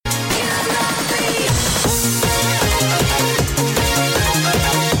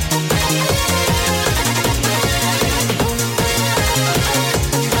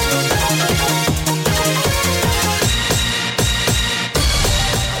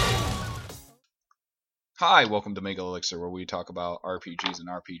Hi, welcome to Mega Elixir, where we talk about RPGs and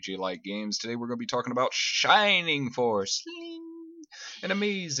RPG-like games. Today we're going to be talking about Shining Force, an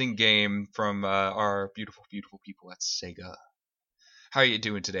amazing game from our beautiful, beautiful people at Sega. How are you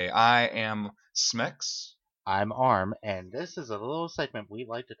doing today? I am Smex. I'm Arm, and this is a little segment we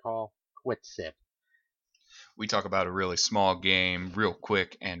like to call Quit Sip. We talk about a really small game, real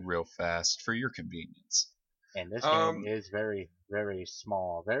quick and real fast, for your convenience. And this game Um, is very, very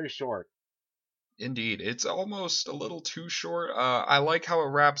small, very short. Indeed, it's almost a little too short. I like how it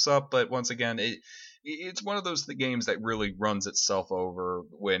wraps up, but once again, it's one of those games that really runs itself over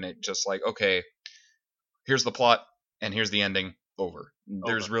when it just like, okay, here's the plot and here's the ending. Over.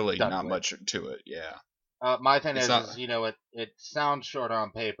 There's Over, really done not with. much to it. Yeah, My thing it's is, not. it sounds short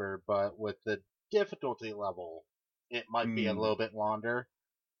on paper, but with the difficulty level, it might be a Mm, little bit longer.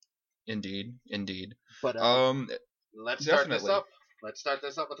 indeed, indeed. But Um, let's start this Definitely. up. Let's start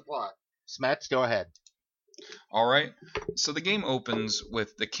this up with the plot. Smets, go ahead. All right. So the game opens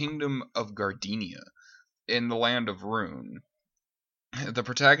with the kingdom of Gardenia in the land of Rune. The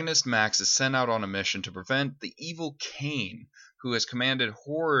protagonist Max is sent out on a mission to prevent the evil Kane, who has commanded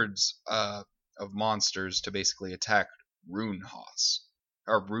hordes of monsters to basically attack Runefoss.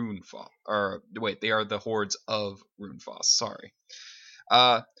 Or Runefoss. Or wait, they are the hordes of Runefoss. Sorry.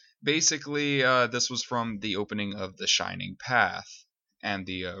 Uh, this was from the opening of the Shining Path and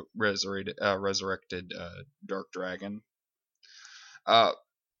the resurrected Dark Dragon. Uh,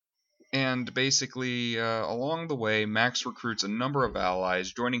 and basically, along the way, Max recruits a number of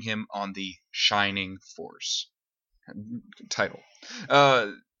allies, joining him on the Shining Force title.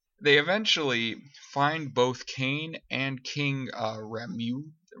 Uh, they eventually find both Kane and King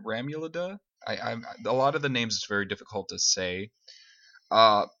Ramulida. A lot of the names is very difficult to say.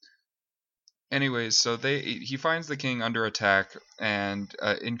 Uh, Anyways, so he finds the king under attack and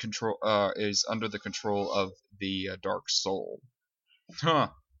in control is under the control of the Dark Soul. Huh.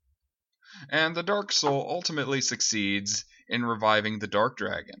 And the Dark Soul ultimately succeeds in reviving the Dark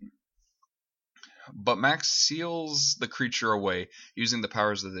Dragon. But Max seals the creature away using the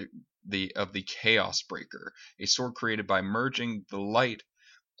powers of the Chaos Breaker, a sword created by merging the light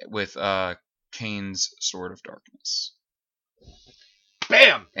with Kane's Sword of Darkness.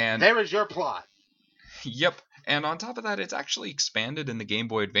 Bam! And There is your plot. yep, and on top of that, it's actually expanded in the Game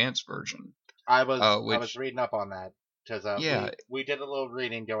Boy Advance version. I was Which reading up on that because yeah, we did a little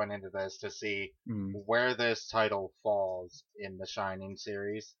reading going into this to see mm, where this title falls in the Shining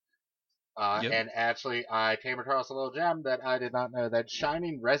series. yep. And actually, I came across a little gem that I did not know that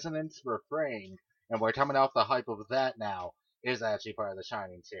Shining Resonance Refrain, and we're coming off the hype of that now, is actually part of the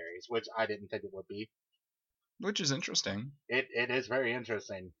Shining series, which I didn't think it would be. Which is interesting. It is very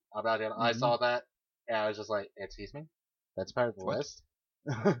interesting about it. I Mm, saw that, and I was just like, excuse me, that's part of the what? list.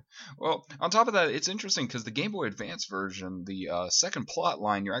 Well, on top of that, it's interesting because the Game Boy Advance version, the second plot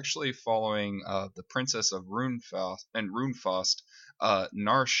line, you're actually following the Princess of Runefaust,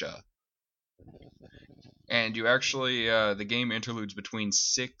 Narsha, and you actually the game interludes between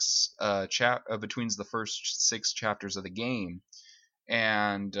between the first six chapters of the game,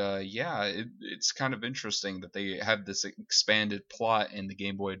 and yeah, it's kind of interesting that they have this expanded plot in the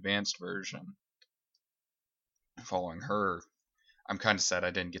Game Boy Advanced version following her. I'm kind of sad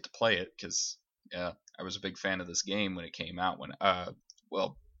I didn't get to play it because yeah, I was a big fan of this game when it came out.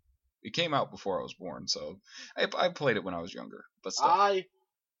 Well, it came out before I was born, so I played it when I was younger. But still, I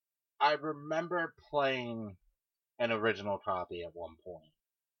I remember playing an original copy at one point,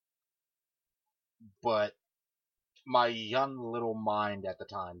 but my young little mind at the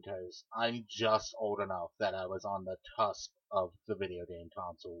time, because I'm just old enough that I was on the cusp of the video game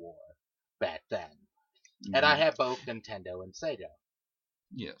console war back then. And I mm, had both Nintendo and Sega.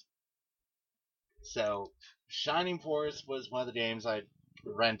 yeah, So Shining Force was one of the games I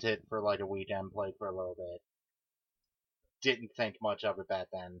rented for like a weekend, played for a little bit. Didn't think much of it back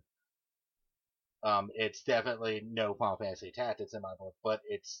then. It's definitely no Final Fantasy Tactics in my book, but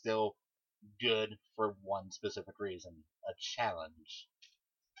it's still good for one specific reason: a challenge.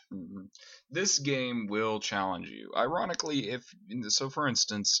 mm. This game will challenge you. Ironically, if so, for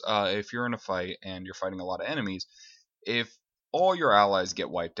instance, if you're in a fight and you're fighting a lot of enemies, if all your allies get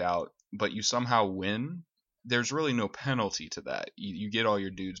wiped out, but you somehow win, there's really no penalty to that. You get all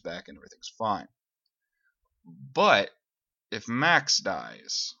your dudes back and everything's fine. But if Max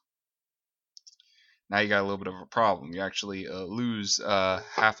dies, now you got a little bit of a problem. You actually lose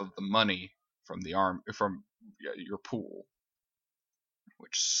half of the money from your pool,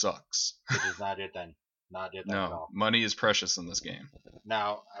 which sucks. Which is not it then. Not it then at No, all. money is precious in this game.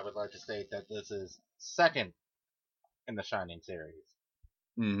 Now, I would like to state that this is second in the Shining series.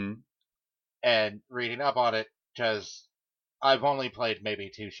 Hmm. and reading up on it because I've only played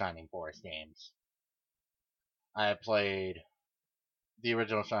maybe 2 Shining Force games. I have played the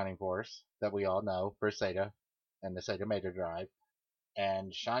original Shining Force that we all know for Sega and the Sega Mega Drive,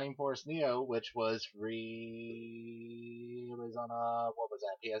 and Shining Force Neo, which was it was on what was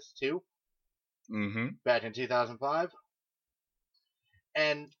that, PS2 Mm-hmm. back in 2005.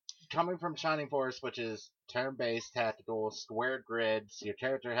 And coming from Shining Force, which is turn-based, tactical, square grids, your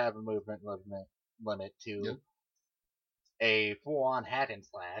character have a movement limit to Yep. a full-on hack and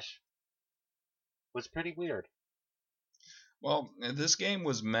slash, was pretty weird. Well, this game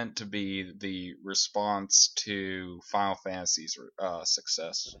was meant to be the response to Final Fantasy's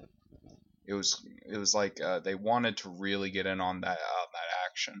success. It was like they wanted to really get in on that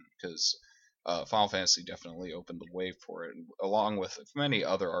action because Final Fantasy definitely opened the way for it, along with many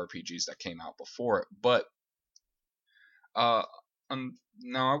other RPGs that came out before it. But now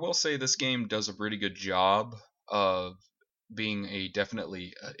I will say this game does a pretty good job of being a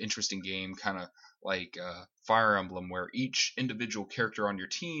definitely interesting game, kind of like Fire Emblem, where each individual character on your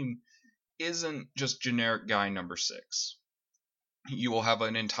team isn't just generic guy number 6. You will have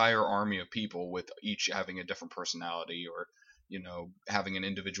an entire army of people with each having a different personality, or having an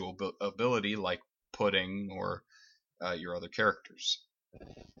individual ability like Pudding or your other characters.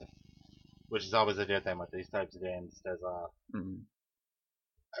 Which is always a good thing with these types of games, because Mm-hmm.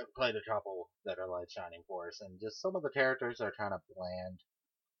 I've played a couple that are like Shining Force, and just some of the characters are kind of bland.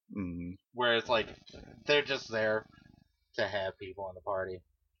 Mm-hmm. Where it's like, they're just there to have people in the party.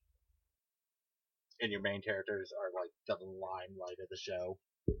 And your main characters are like the limelight of the show.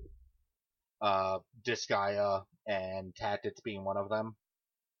 Disgaea and Tactics being one of them.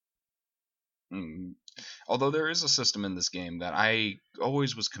 Mm-hmm. Although there is a system in this game that I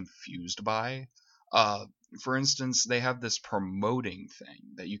always was confused by. For instance, they have this promoting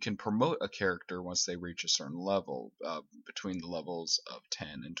thing that you can promote a character once they reach a certain level, between the levels of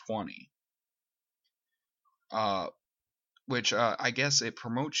 10 and 20. Which I guess it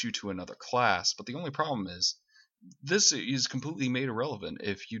promotes you to another class, but the only problem is this is completely made irrelevant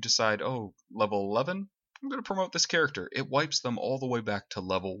if you decide, oh, level 11, I'm going to promote this character. It wipes them all the way back to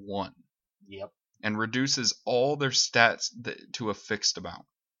level 1. Yep. And reduces all their stats to a fixed amount.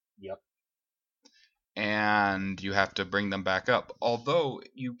 Yep. And you have to bring them back up. Although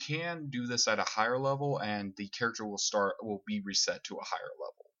you can do this at a higher level, and the character will be reset to a higher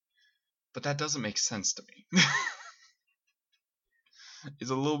level. But that doesn't make sense to me.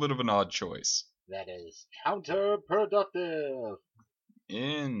 It's a little bit of an odd choice. That is counterproductive.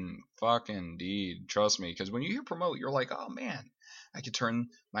 In fucking deed, trust me. Because when you hear promote, you're like, oh man, I could turn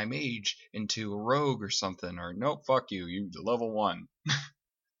my mage into a rogue or something. Or nope, fuck you. You level 1.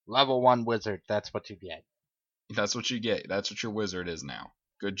 Level 1 wizard, that's what you get. That's what you get. That's what your wizard is now.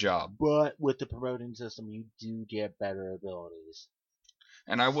 Good job. But with the promoting system, you do get better abilities.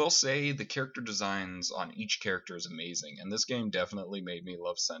 And I will say the character designs on each character is amazing. And this game definitely made me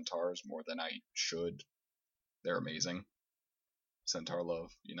love centaurs more than I should. They're amazing. Centaur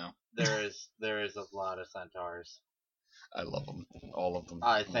love, There is a lot of centaurs. I love them. All of them.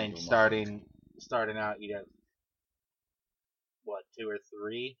 I think starting out, you get, what, 2 or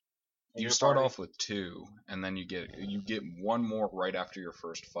 3? You start off with 2, and then you get one more right after your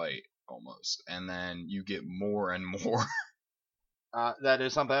first fight, almost. And then you get more and more. That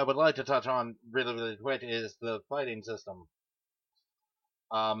is something I would like to touch on really, really quick, is the fighting system.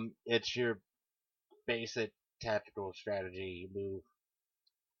 It's your basic tactical strategy. You move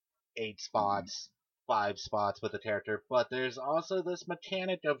 8 spots, 5 spots with the character, but there's also this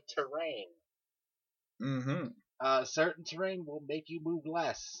mechanic of terrain. Mm-hmm. Certain terrain will make you move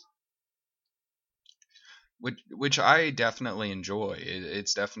less. Which I definitely enjoy.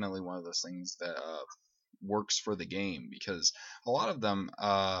 It's definitely one of those things that works for the game, because a lot of them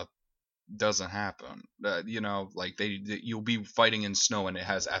doesn't happen. Like you'll be fighting in snow and it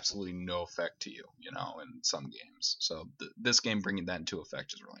has absolutely no effect to you. In some games. So this game bringing that into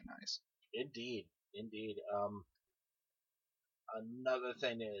effect is really nice. Indeed. Another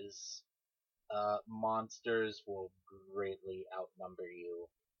thing is, monsters will greatly outnumber you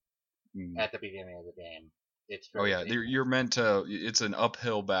at the beginning of the game. It's oh yeah, you're meant to. It's an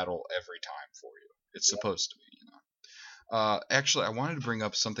uphill battle every time for you. It's supposed to be. Actually, I wanted to bring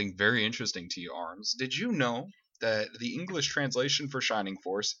up something very interesting to you, Arms. Did you know that the English translation for Shining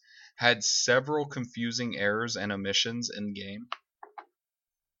Force had several confusing errors and omissions in game?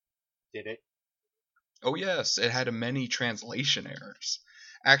 Did it? Oh yes, it had many translation errors.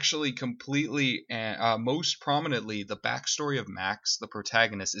 Actually, completely and most prominently, the backstory of Max, the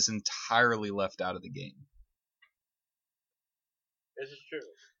protagonist, is entirely left out of the game. This is true.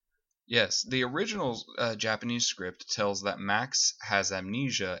 Yes, the original Japanese script tells that Max has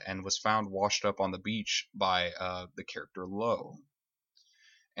amnesia and was found washed up on the beach by the character Lo,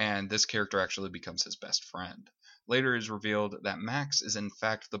 and this character actually becomes his best friend. Later, it is revealed that Max is in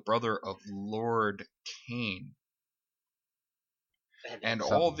fact the brother of Lord Kane, and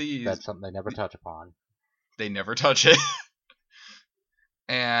all these That's something they never touch upon. they never touch it.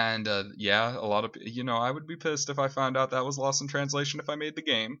 And yeah, a lot of I would be pissed if I found out that was lost in translation if I made the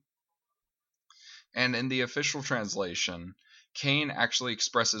game. And in the official translation, Kane actually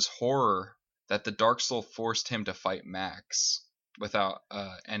expresses horror that the Dark Soul forced him to fight Max without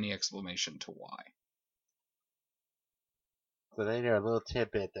any explanation to why. So they are a little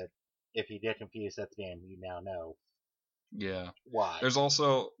tidbit that if you get confused at the game, you now know. Yeah. Why? There's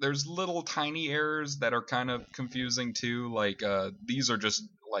little tiny errors that are kind of confusing too. Like these are just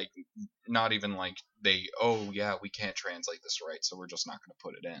like not even like we can't translate this right, so we're just not going to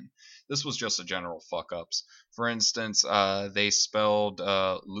put it in. This was just a general fuck ups. For instance, they spelled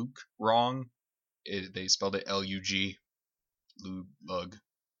Luke wrong. They spelled it Lug. Lug.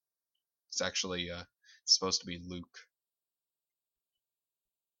 It's actually supposed to be Luke.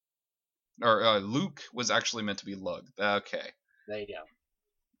 Or Luke was actually meant to be Lug. Okay. There you go.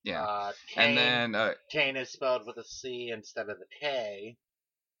 Yeah. Kane, and then Kane is spelled with a C instead of the K.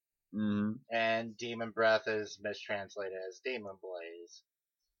 Mm-hmm. And Demon Breath is mistranslated as Demon Blaze.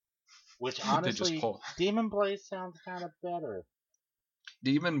 Which honestly, Demon Blaze sounds kind of better.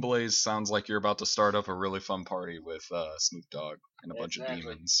 Demon Blaze sounds like you're about to start up a really fun party with Snoop Dogg and a bunch of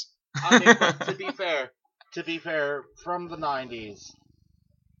demons. I mean, but to be fair, from the 90s,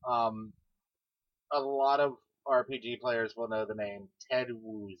 a lot of RPG players will know the name Ted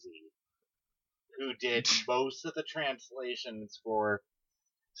Woozy, who did most of the translations for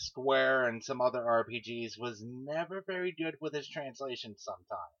Square and some other RPGs, was never very good with his translations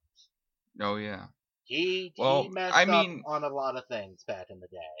sometimes. Oh, yeah. He messed up on a lot of things back in the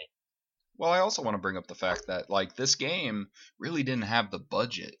day. Well, I also want to bring up the fact that like this game really didn't have the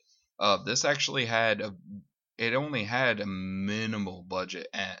budget. This actually it only had a minimal budget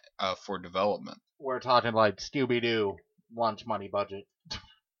for development. We're talking like Scooby-Doo launch money budget.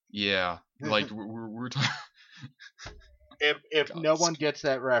 Yeah, like we're talking. If God, no one gets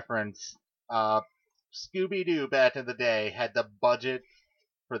that reference, Scooby-Doo back in the day had the budget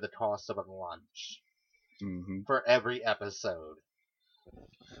for the cost of a lunch for every episode.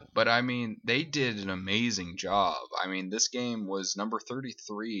 But I mean, they did an amazing job. I mean, this game was number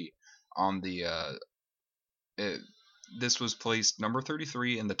 33 on the. This was placed number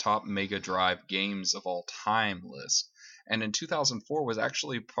 33 in the top Mega Drive games of all time list, and in 2004 was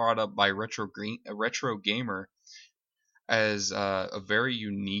actually brought up by Retro Gamer as a very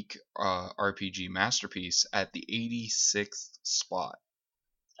unique RPG masterpiece at the 86th spot.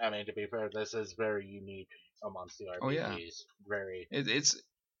 I mean, to be fair, this is very unique amongst the RPGs. Oh yeah, very.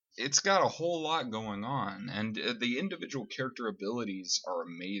 It's got a whole lot going on, and the individual character abilities are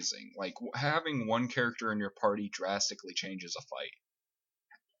amazing. Like having one character in your party drastically changes a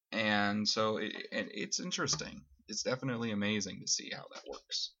fight, and so it's interesting. It's definitely amazing to see how that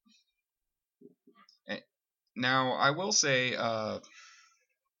works. Now, I will say,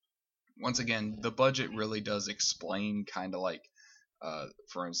 once again, the budget really does explain kind of like,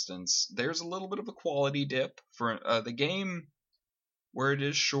 for instance, there's a little bit of a quality dip for the game. Where it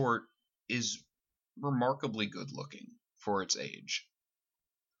is short, is remarkably good looking for its age.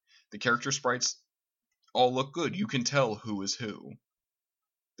 The character sprites all look good. You can tell who is who.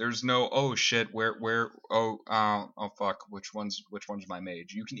 There's no oh shit where oh fuck which one's my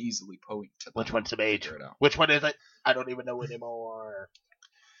mage. You can easily point to them. Which one's the mage? Which one is it? I don't even know anymore.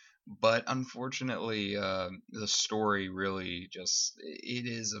 But unfortunately, the story really it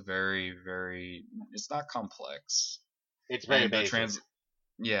is a very very it's not complex. It's very basic.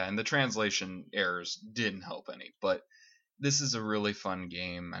 And the translation errors didn't help any. But this is a really fun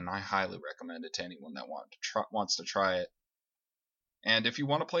game, and I highly recommend it to anyone that wants to try it. And if you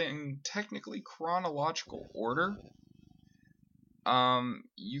want to play it in technically chronological order,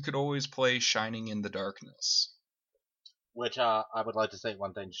 you could always play Shining in the Darkness. Which I would like to say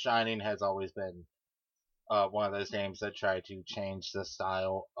one thing. Shining has always been one of those games that try to change the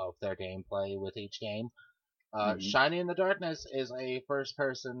style of their gameplay with each game. Shining in the Darkness is a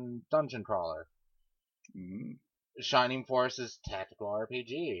first-person dungeon crawler. Shining Force is tactical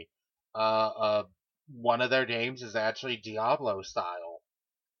RPG. One of their games is actually Diablo style.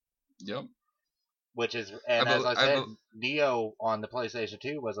 Yep. Which is, and as I said, Neo on the PlayStation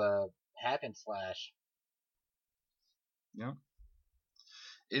 2 was a hack and slash. Yeah.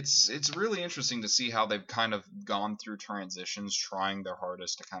 it's really interesting to see how they've kind of gone through transitions, trying their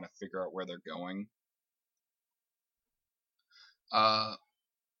hardest to kind of figure out where they're going.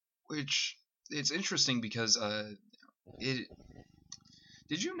 Which it's interesting because it.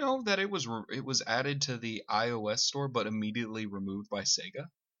 Did you know that it was added to the iOS store but immediately removed by Sega?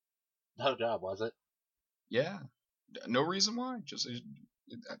 No job, was it? Yeah, no reason why. That's it.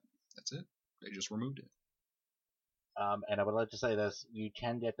 They just removed it. And I would like to say this: you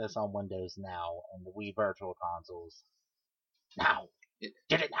can get this on Windows now and the Wii Virtual Consoles. Now,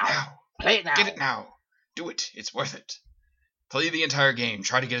 get it now. Play it now. Get it now. Do it. It's worth it. Play the entire game.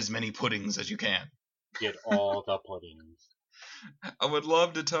 Try to get as many puddings as you can. Get all the puddings. I would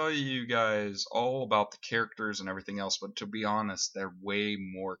love to tell you guys all about the characters and everything else, but to be honest, they're way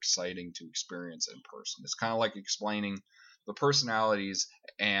more exciting to experience in person. It's kind of like explaining the personalities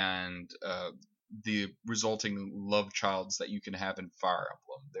and the resulting love childs that you can have in Fire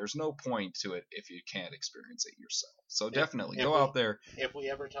Emblem. There's no point to it if you can't experience it yourself. So definitely go out there. If we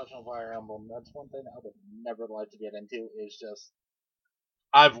ever touch on Fire Emblem, that's one thing I would never like to get into is just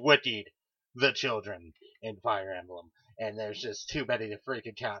I've wittied the children in Fire Emblem, and there's just too many to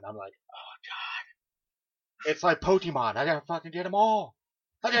freaking count. And I'm like, oh god, it's like Pokemon. I gotta fucking get them all.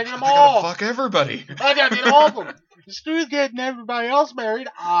 I gotta fuck everybody. I gotta get all of them. Screw getting everybody else married.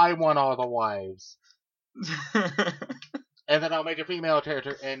 I want all the wives. And then I'll make a female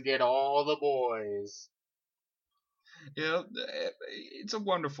character and get all the boys. Yeah, it's a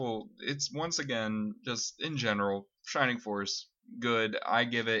wonderful. It's once again just in general, Shining Force, good. I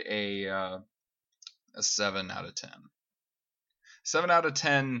give it a 7 out of 10. 7 out of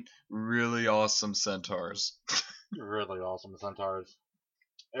 10. Really awesome centaurs. Really awesome centaurs.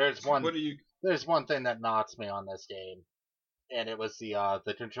 There's one thing that knocks me on this game, and it was the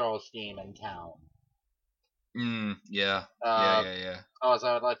control scheme in town. Yeah. Also,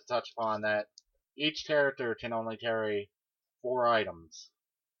 I would like to touch upon that each character can only carry 4 items.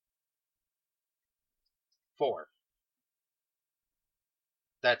 4.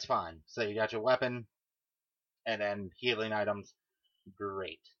 That's fine. So you got your weapon, and then healing items.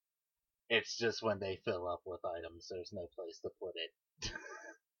 Great. It's just when they fill up with items, there's no place to put it.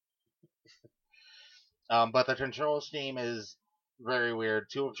 But the control scheme is very weird.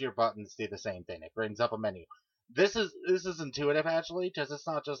 2 of your buttons do the same thing. It brings up a menu. This is intuitive actually, because it's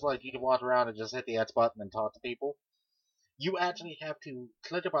not just like you can walk around and just hit the X button and talk to people. You actually have to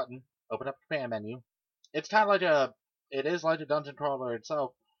click a button, open up the command menu. It's kind of like a dungeon crawler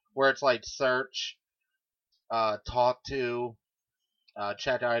itself, where it's like search, talk to,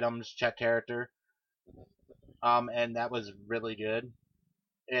 check items, check character. And that was really good.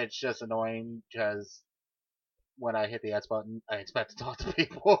 It's just annoying because when I hit the S button, I expect to talk to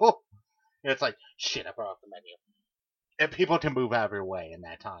people. And it's like, shit, I brought up the menu. And people can move out of your way in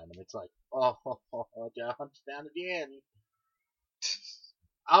that time. And it's like, oh, down again.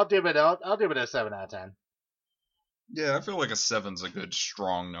 I'll give it a 7 out of 10. Yeah, I feel like a 7's a good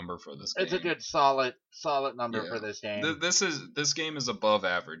strong number for this game. It's a good solid number for this game. This game is above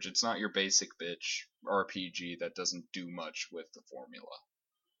average. It's not your basic bitch RPG that doesn't do much with the formula.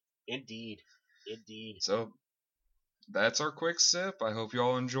 Indeed. So that's our quick sip. I hope you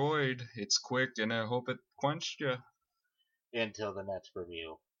all enjoyed. It's quick and I hope it quenched you. Until the next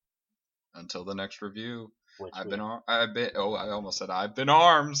review. I've been arms.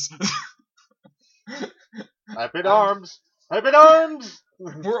 I've been arms.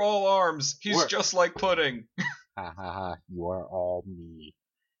 We're all arms. He's just like pudding. Ha ha ha. You are all me.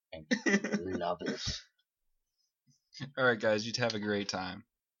 And love it. Alright guys, you have a great time.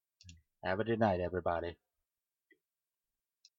 Have a good night, everybody.